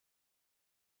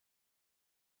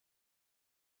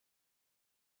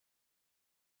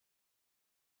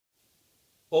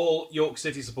All York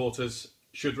City supporters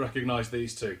should recognise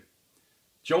these two.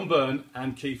 John Byrne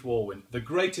and Keith Walwyn, the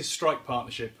greatest strike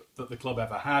partnership that the club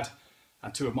ever had,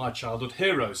 and two of my childhood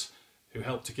heroes who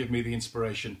helped to give me the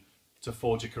inspiration to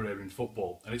forge a career in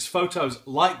football. And it's photos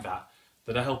like that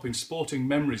that are helping Sporting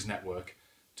Memories Network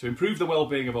to improve the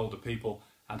well-being of older people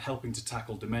and helping to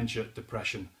tackle dementia,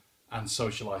 depression and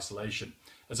social isolation.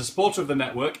 As a supporter of the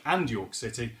network and York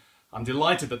City, I'm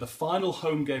delighted that the final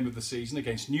home game of the season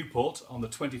against Newport on the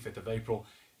 25th of April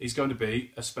is going to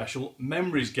be a special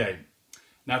memories game.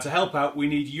 Now, to help out, we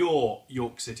need your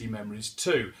York City memories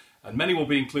too, and many will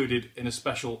be included in a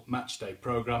special matchday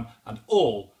programme, and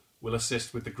all will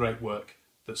assist with the great work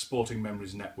that Sporting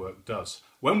Memories Network does.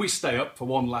 When we stay up for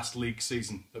one last league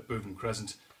season at Bootham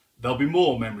Crescent, there'll be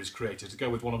more memories created to go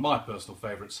with one of my personal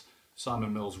favourites,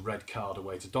 Simon Mill's red card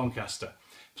away to Doncaster.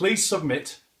 Please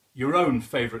submit your own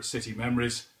favourite city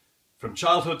memories from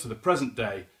childhood to the present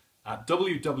day at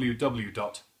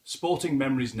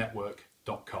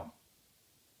www.sportingmemoriesnetwork.com.